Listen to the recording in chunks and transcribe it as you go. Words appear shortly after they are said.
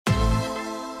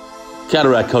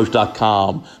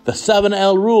CataractCoach.com. The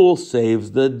 7L rule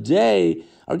saves the day.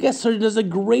 Our guest surgeon does a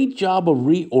great job of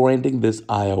reorienting this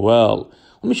IOL.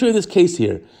 Let me show you this case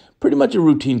here. Pretty much a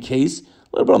routine case. A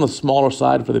little bit on the smaller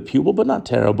side for the pupil, but not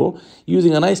terrible.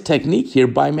 Using a nice technique here,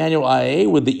 bimanual IA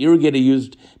with the irrigator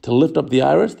used to lift up the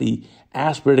iris. The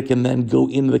aspirator can then go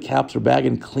into the capsular bag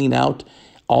and clean out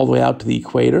all the way out to the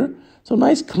equator. So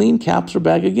nice clean capsular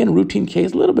bag. Again, routine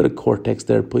case, a little bit of cortex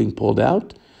there being pulled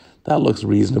out. That looks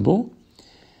reasonable.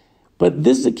 But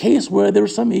this is a case where there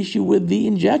was some issue with the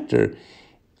injector.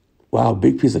 Wow,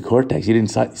 big piece of cortex. You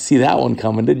didn't see that one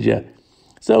coming, did you?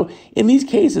 So in these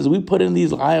cases, we put in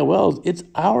these IOLs. It's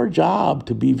our job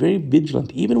to be very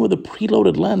vigilant. Even with a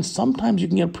preloaded lens, sometimes you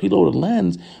can get a preloaded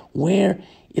lens where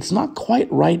it's not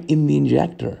quite right in the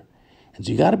injector. And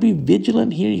so you got to be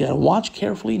vigilant here. You got to watch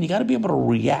carefully, and you got to be able to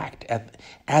react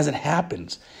as it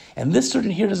happens. And this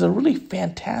surgeon here does a really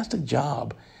fantastic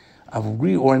job of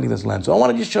reorienting this lens. So I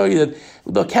want to just show you that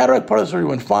the cataract part of the surgery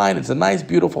went fine. It's a nice,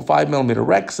 beautiful 5mm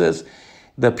rexus.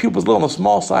 The pupil's a little on the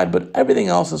small side, but everything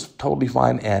else is totally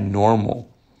fine and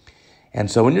normal. And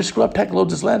so when your scrub tech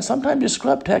loads this lens, sometimes your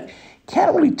scrub tech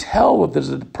can't really tell if there's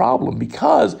a problem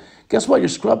because guess what? Your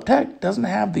scrub tech doesn't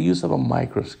have the use of a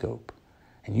microscope,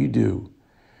 and you do.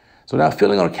 So now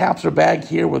filling our capsular bag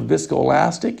here with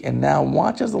viscoelastic, and now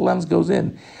watch as the lens goes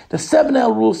in. The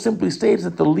 7L rule simply states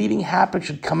that the leading haptic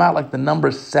should come out like the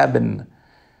number 7,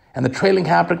 and the trailing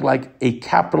haptic like a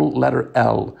capital letter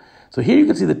L. So here you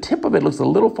can see the tip of it looks a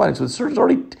little funny. So the surgeon's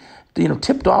already,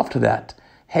 tipped off to that.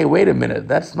 Hey, wait a minute,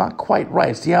 that's not quite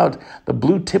right. See how the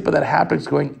blue tip of that haptic is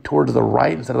going towards the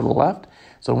right instead of the left?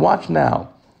 So watch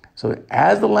now. So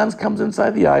as the lens comes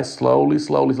inside the eye, slowly,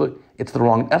 it's the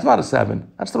wrong, that's not a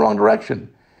 7, that's the wrong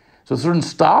direction. So the surgeon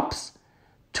stops,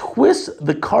 twists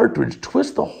the cartridge,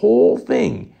 twists the whole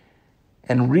thing,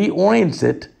 and reorients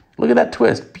it. Look at that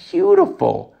twist,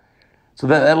 beautiful. So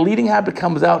that leading haptic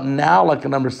comes out now like a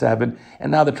number 7,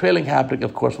 and now the trailing haptic,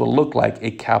 of course, will look like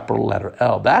a capital letter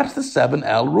L. That's the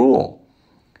 7L rule.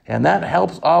 And that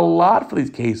helps a lot for these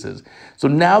cases. So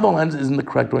now the lens is in the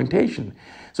correct orientation.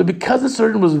 So because the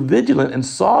surgeon was vigilant and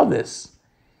saw this,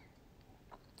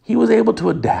 he was able to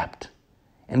adapt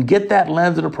and get that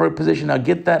lens in a appropriate position. Now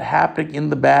get that haptic in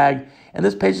the bag, and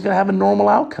this patient's going to have a normal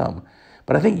outcome.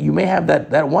 But I think you may have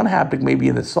that one haptic maybe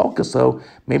in the sulcus, so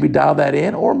maybe dial that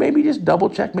in, or maybe just double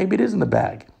check, maybe it is in the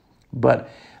bag. But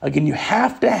again, you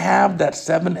have to have that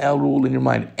 7L rule in your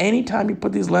mind. Anytime you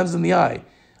put these lenses in the eye,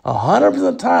 100% of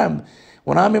the time,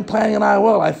 when I'm implanting an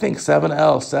IOL, I think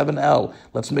 7L.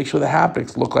 Let's make sure the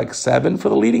haptics look like 7 for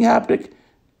the leading haptic,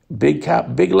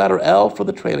 big letter L for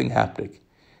the trailing haptic.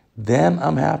 Then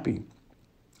I'm happy.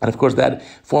 And of course, that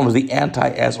forms the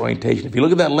anti-S orientation. If you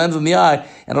look at that lens in the eye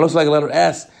and it looks like a letter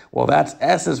S, well, that's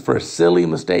S is for a silly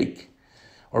mistake.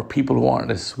 Or people who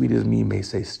aren't as sweet as me may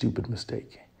say stupid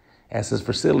mistake. S is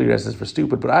for silly or S is for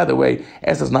stupid. But either way,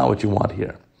 S is not what you want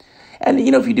here. And,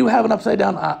 if you do have an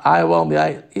upside-down IOL in the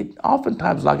eye, it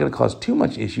oftentimes is not going to cause too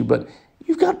much issue, but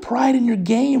you've got pride in your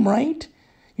game, right?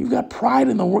 You've got pride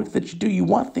in the work that you do. You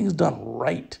want things done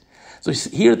right. So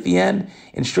here at the end,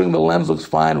 ensuring the lens looks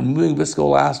fine, removing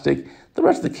viscoelastic, the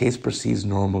rest of the case proceeds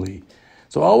normally.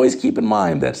 So always keep in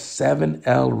mind that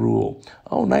 7L rule.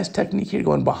 Oh, nice technique here,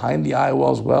 going behind the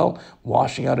IOL as well,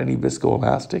 washing out any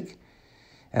viscoelastic.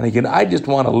 And again, I just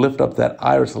want to lift up that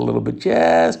iris a little bit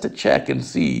just to check and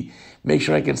see. Make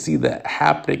sure I can see the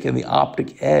haptic and the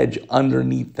optic edge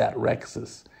underneath that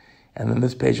rexus. And then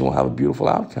this patient will have a beautiful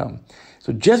outcome.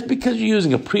 So just because you're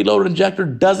using a preloaded injector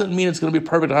doesn't mean it's going to be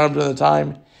perfect 100% of the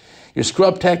time. Your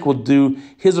scrub tech will do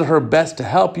his or her best to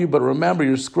help you, but remember,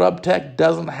 your scrub tech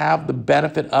doesn't have the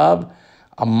benefit of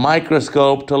a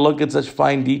microscope to look at such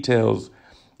fine details.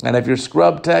 And if your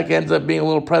scrub tech ends up being a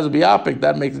little presbyopic,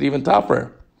 that makes it even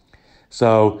tougher.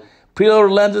 So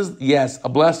preloaded lenses, yes, a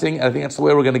blessing. I think that's the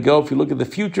way we're going to go. If you look at the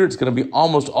future, it's going to be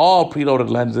almost all preloaded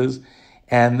lenses,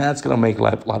 and that's going to make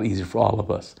life a lot easier for all of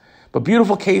us. But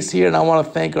beautiful case here, and I want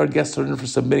to thank our guest surgeon for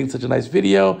submitting such a nice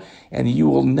video, and you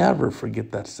will never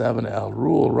forget that 7L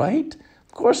rule, right?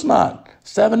 Of course not.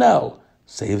 7L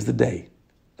saves the day.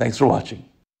 Thanks for watching.